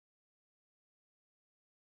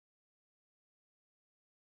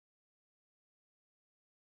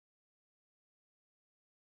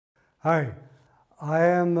Hi, I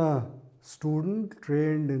am a student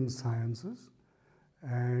trained in sciences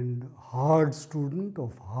and hard student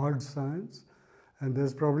of hard science, and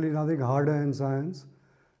there's probably nothing harder in science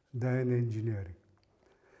than engineering.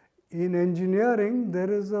 In engineering,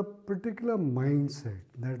 there is a particular mindset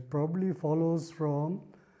that probably follows from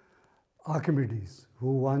Archimedes,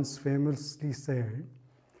 who once famously said,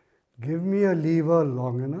 "Give me a lever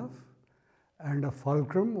long enough and a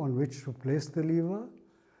fulcrum on which to place the lever,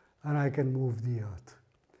 and I can move the earth."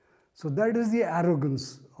 So that is the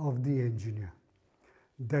arrogance of the engineer,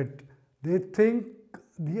 that they think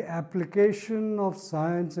the application of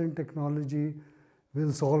science and technology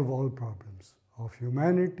will solve all problems of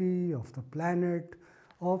humanity, of the planet,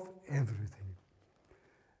 of everything.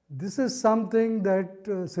 This is something that,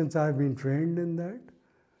 since I've been trained in that,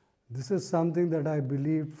 this is something that I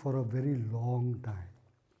believed for a very long time.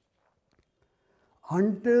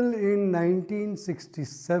 Until in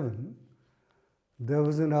 1967, there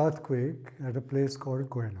was an earthquake at a place called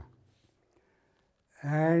Koyana.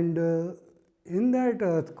 And in that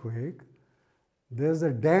earthquake, there's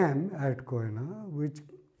a dam at Koyana which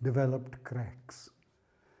developed cracks.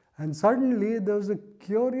 And suddenly there was a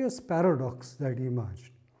curious paradox that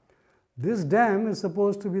emerged. This dam is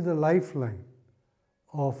supposed to be the lifeline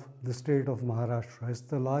of the state of Maharashtra. It's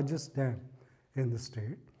the largest dam in the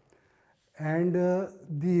state. And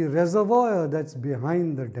the reservoir that's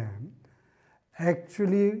behind the dam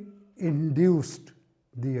actually induced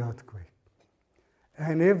the earthquake.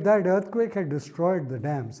 And if that earthquake had destroyed the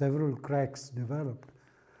dam, several cracks developed,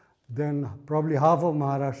 then probably half of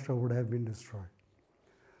Maharashtra would have been destroyed.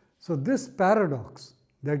 So this paradox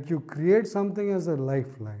that you create something as a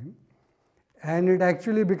lifeline and it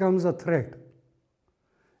actually becomes a threat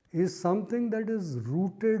is something that is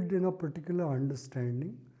rooted in a particular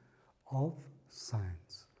understanding of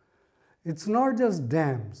science. It's not just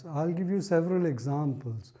dams. I'll give you several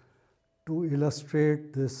examples to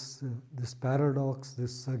illustrate this paradox,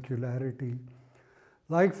 this circularity.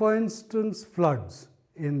 Like, for instance, floods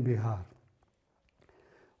in Bihar.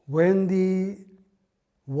 When the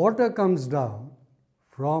water comes down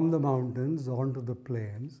from the mountains onto the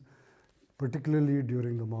plains, particularly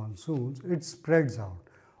during the monsoons, it spreads out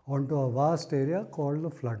onto a vast area called the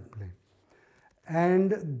floodplain.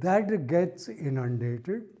 And that gets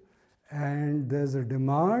inundated, and there's a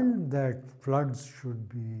demand that floods should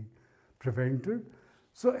be prevented.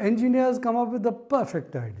 So engineers come up with the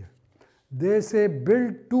perfect idea. They say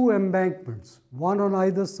build two embankments, one on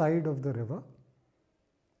either side of the river,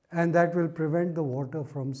 and that will prevent the water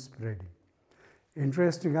from spreading.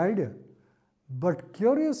 Interesting idea. But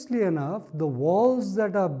curiously enough, the walls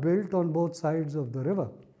that are built on both sides of the river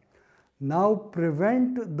now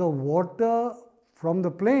prevent the water from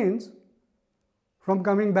the plains from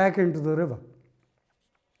coming back into the river.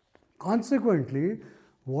 Consequently,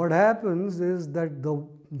 what happens is that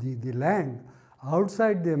the land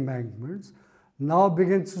outside the embankments now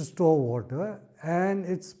begins to store water, and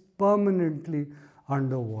it's permanently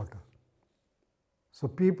underwater. So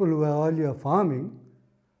people who were earlier farming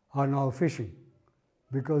are now fishing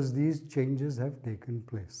because these changes have taken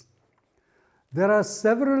place. There are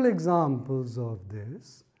several examples of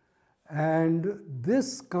this, and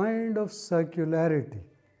this kind of circularity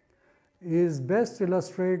is best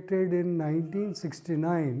illustrated in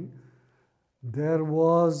 1969. There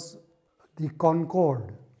was the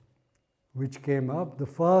Concorde, which came up, the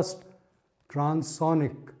first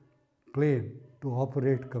transonic plane to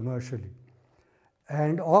operate commercially.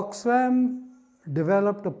 And Oxfam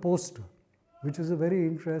developed a poster, which is a very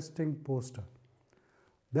interesting poster.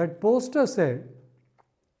 That poster said,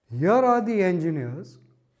 "Here are the engineers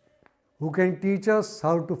who can teach us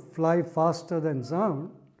how to fly faster than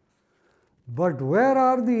sound, but where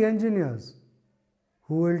are the engineers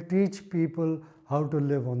who will teach people how to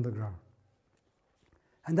live on the ground?"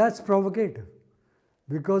 And that's provocative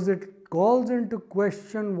because it calls into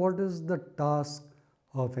question what is the task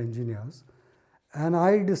of engineers. And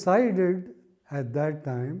I decided at that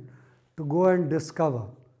time to go and discover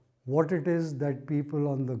what it is that people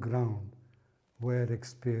on the ground were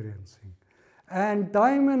experiencing. And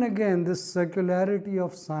time and again, this circularity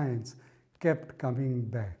of science kept coming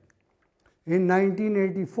back. In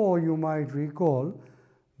 1984, you might recall,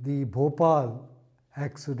 the Bhopal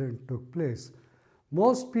accident took place.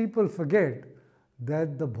 Most people forget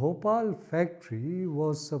that the Bhopal factory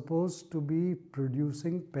was supposed to be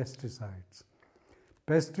producing pesticides.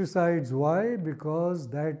 Pesticides, why? Because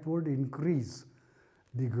that would increase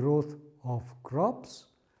the growth of crops,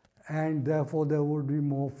 and therefore there would be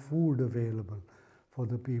more food available for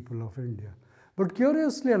the people of India. But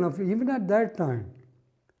curiously enough, even at that time,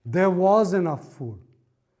 there was enough food.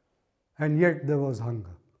 and yet there was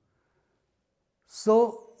hunger.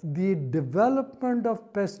 So the development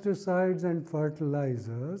of pesticides and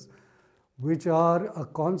fertilizers, which are a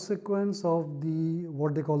consequence of the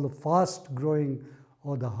what they call the fast growing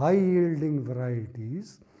or the high yielding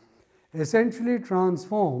varieties, essentially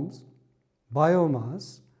transforms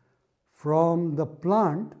biomass from the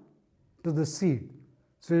plant to the seed.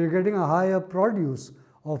 So you're getting a higher produce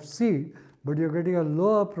of seed, but you're getting a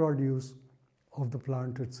lower produce of the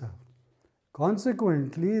plant itself.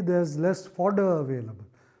 Consequently, there's less fodder available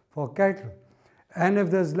for cattle. And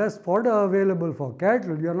if there's less fodder available for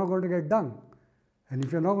cattle, you're not going to get dung. And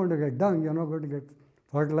if you're not going to get dung, you're not going to get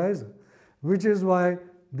fertilizer, which is why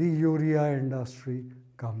the urea industry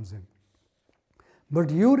comes in. But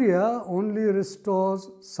urea only restores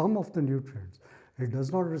some of the nutrients. It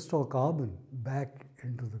does not restore carbon back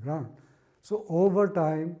into the ground. So over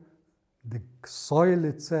time, the soil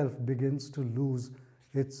itself begins to lose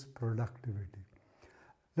its productivity.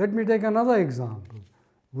 Let me take another example,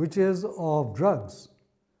 which is of drugs,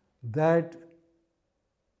 that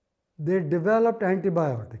they developed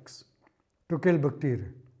antibiotics to kill bacteria,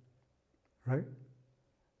 right?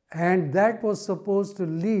 And that was supposed to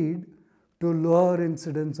lead to lower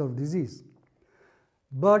incidence of disease.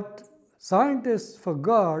 But scientists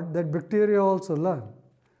forgot that bacteria also learn,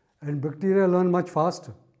 and bacteria learn much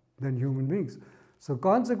faster than human beings. So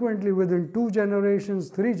consequently, within 2 generations,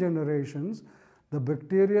 3 generations, the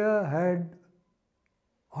bacteria had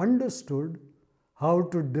understood how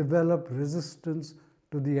to develop resistance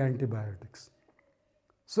to the antibiotics.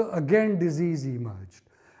 So again, disease emerged.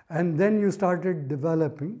 And then you started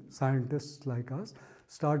developing, scientists like us,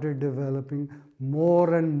 started developing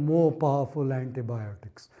more and more powerful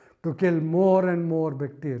antibiotics to kill more and more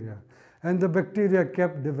bacteria. And the bacteria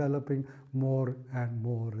kept developing more and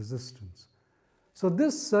more resistance. So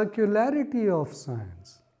this circularity of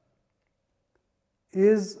science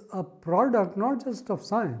is a product not just of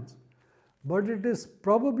science, but it is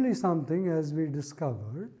probably something, as we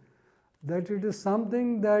discovered, that it is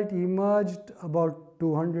something that emerged about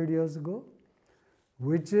 200 years ago,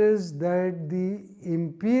 which is that the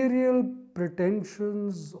imperial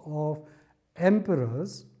pretensions of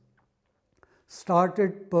emperors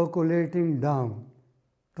started percolating down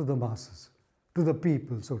to the masses, to the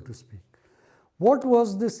people, so to speak. What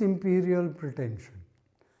was this imperial pretension?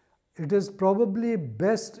 It is probably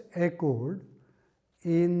best echoed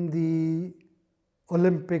in the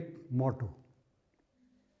Olympic motto: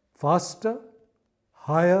 faster,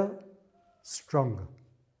 higher, stronger.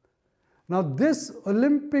 Now, this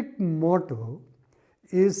Olympic motto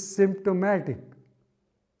is symptomatic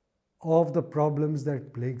of the problems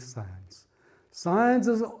that plague science. Science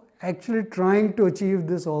is actually trying to achieve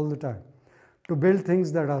this all the time, to build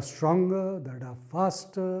things that are stronger, that are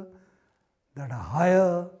faster, that are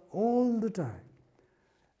higher, all the time.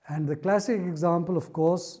 And the classic example, of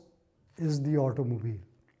course, is the automobile.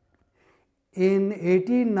 In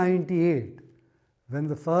 1898, when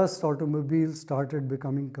the first automobile started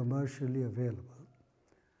becoming commercially available,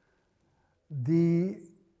 the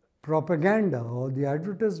propaganda or the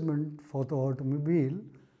advertisement for the automobile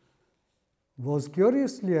was,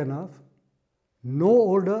 curiously enough, no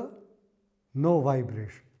odor, no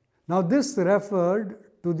vibration. Now this referred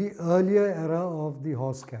to the earlier era of the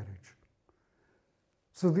horse carriage.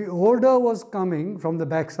 So the odor was coming from the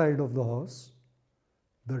backside of the horse,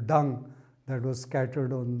 the dung that was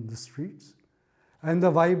scattered on the streets, and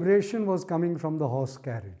the vibration was coming from the horse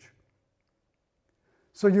carriage.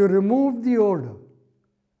 So you removed the odor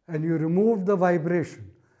and you removed the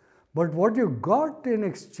vibration, but what you got in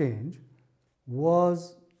exchange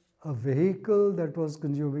was a vehicle that was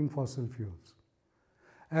consuming fossil fuels.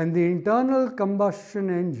 And the internal combustion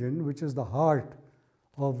engine, which is the heart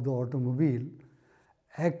of the automobile,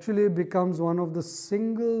 actually becomes one of the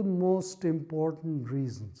single most important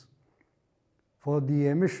reasons for the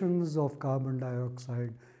emissions of carbon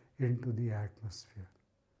dioxide into the atmosphere.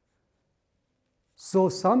 So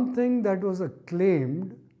something that was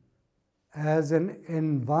acclaimed as an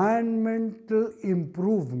environmental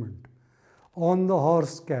improvement on the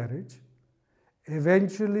horse carriage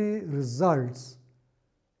eventually results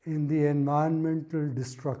in the environmental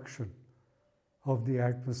destruction of the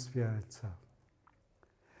atmosphere itself.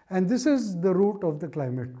 And this is the root of the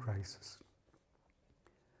climate crisis.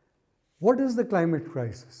 What is the climate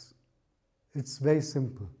crisis? It's very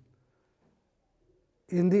simple.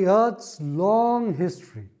 In the Earth's long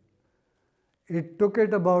history, it took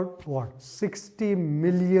it about, 60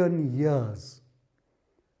 million years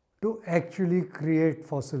to actually create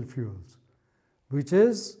fossil fuels, which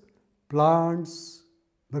is plants,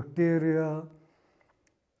 bacteria,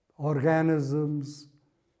 organisms,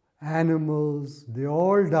 animals, they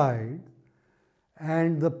all died,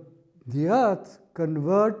 and the earth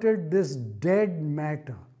converted this dead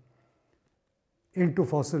matter into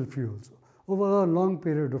fossil fuels. Over a long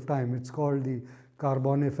period of time, it's called the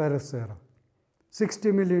Carboniferous era,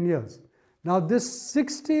 60 million years. Now, this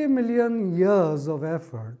 60 million years of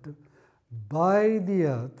effort by the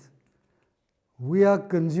earth, we are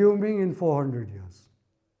consuming in 400 years.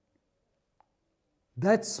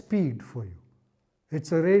 That's speed for you.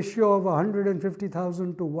 It's a ratio of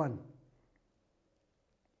 150,000 to 1,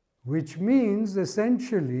 which means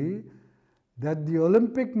essentially that the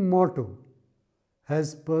Olympic motto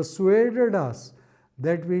has persuaded us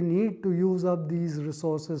that we need to use up these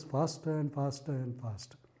resources faster and faster and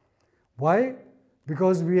faster. Why?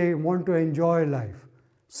 Because we want to enjoy life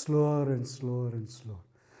slower and slower and slower.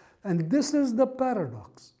 And this is the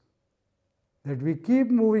paradox, that we keep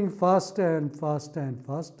moving faster and faster and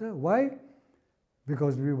faster. Why?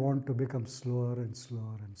 Because we want to become slower and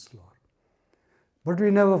slower and slower. But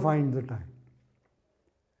we never find the time.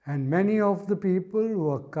 And many of the people who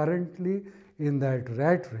are currently in that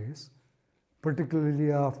rat race,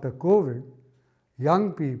 particularly after COVID,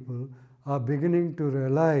 young people are beginning to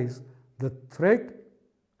realize the threat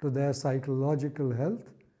to their psychological health,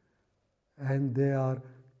 and they are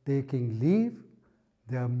taking leave,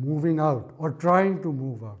 they are moving out or trying to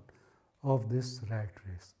move out of this rat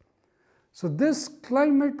race. So this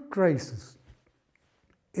climate crisis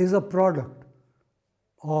is a product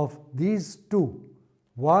of these two.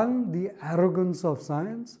 One, the arrogance of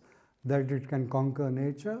science, that it can conquer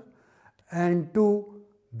nature, and two,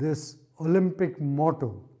 this Olympic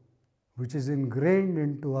motto, which is ingrained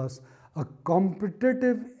into us, a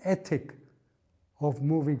competitive ethic of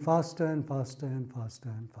moving faster and faster and faster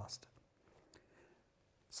and faster.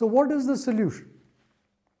 So what is the solution?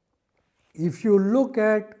 If you look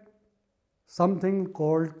at something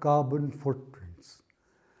called carbon footprints,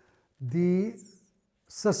 the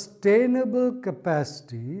sustainable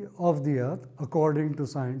capacity of the earth, according to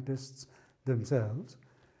scientists themselves,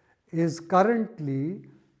 is currently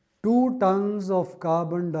 2 tons of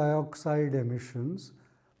carbon dioxide emissions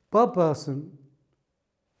per person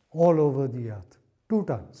all over the earth. 2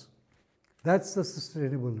 tons. That's the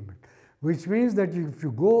sustainable limit, which means that if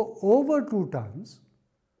you go over 2 tons,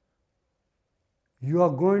 you are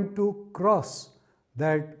going to cross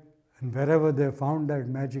that, and wherever they found that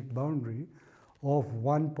magic boundary of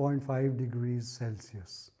 1.5 degrees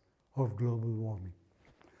Celsius of global warming.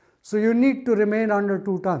 So you need to remain under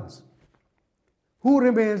 2 tons. Who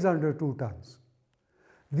remains under 2 tons?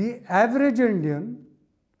 The average Indian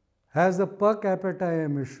has a per capita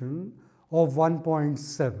emission of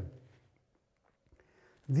 1.7.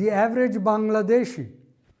 The average Bangladeshi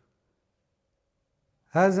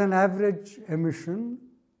has an average emission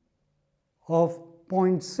of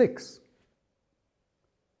 0.6.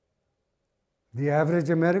 The average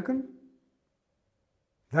American,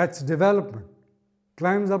 that's development,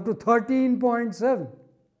 climbs up to 13.7.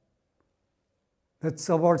 That's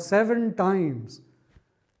about 7 times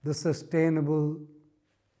the sustainable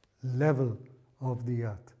level of the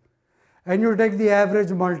earth. And you take the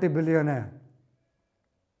average multi-billionaire,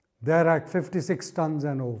 they're at 56 tons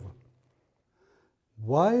and over.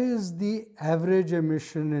 Why is the average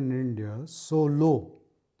emission in India so low?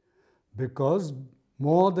 Because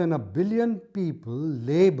more than 1 billion people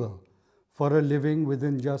labor for a living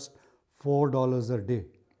within just $4 a day.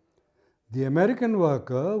 The American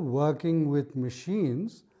worker working with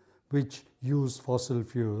machines which use fossil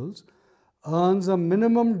fuels earns a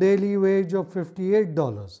minimum daily wage of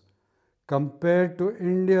 $58 compared to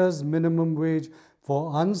India's minimum wage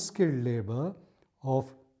for unskilled labor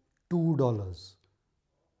of $2.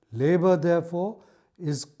 Labor, therefore,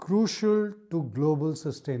 is crucial to global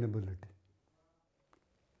sustainability.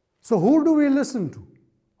 So who do we listen to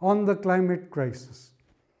on the climate crisis?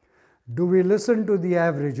 Do we listen to the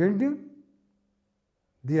average Indian,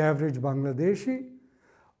 the average Bangladeshi,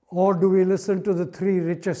 or do we listen to the 3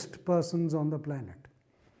 richest persons on the planet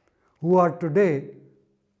who are today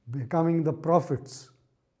becoming the prophets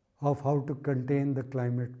of how to contain the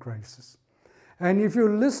climate crisis? And if you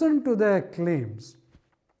listen to their claims,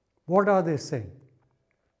 what are they saying?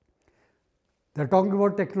 They're talking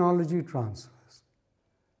about technology transfers.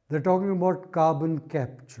 They're talking about carbon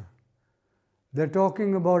capture. They're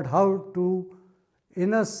talking about how to,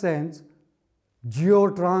 in a sense,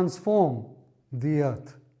 geotransform the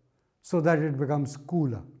earth so that it becomes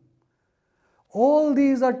cooler. All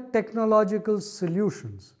these are technological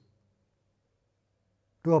solutions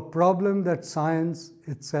to a problem that science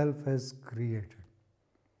itself has created.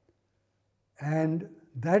 And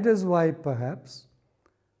that is why perhaps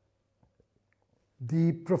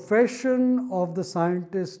the profession of the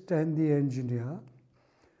scientist and the engineer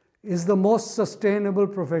is the most sustainable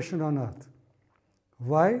profession on earth.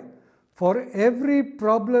 Why? For every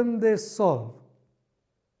problem they solve,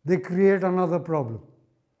 they create another problem,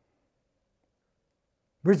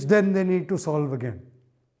 which then they need to solve again.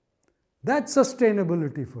 That's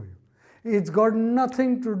sustainability for you. It's got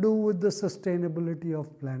nothing to do with the sustainability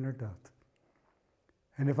of planet Earth.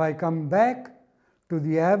 And if I come back to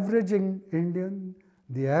the average Indian,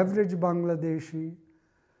 the average Bangladeshi,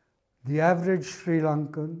 the average Sri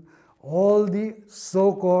Lankan, all the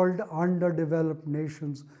so-called underdeveloped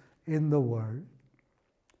nations in the world,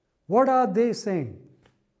 what are they saying?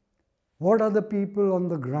 What are the people on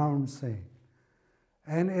the ground saying?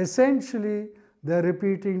 And essentially, they're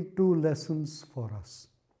repeating two lessons for us.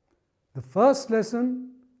 The first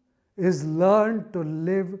lesson is learn to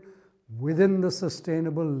live within the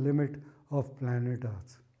sustainable limit of planet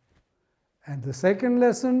Earth. And the second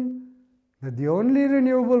lesson, that the only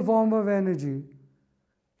renewable form of energy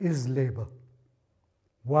is labor.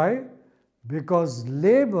 Why? Because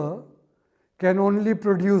labor can only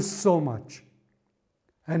produce so much,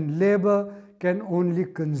 and labor can only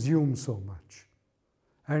consume so much.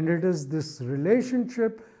 And it is this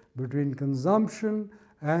relationship between consumption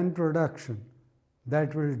and production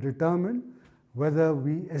that will determine whether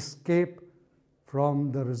we escape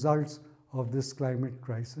from the results of this climate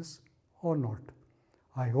crisis or not.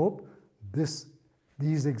 I hope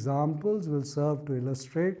these examples will serve to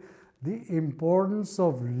illustrate the importance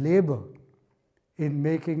of labor in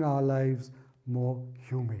making our lives more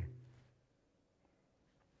humane.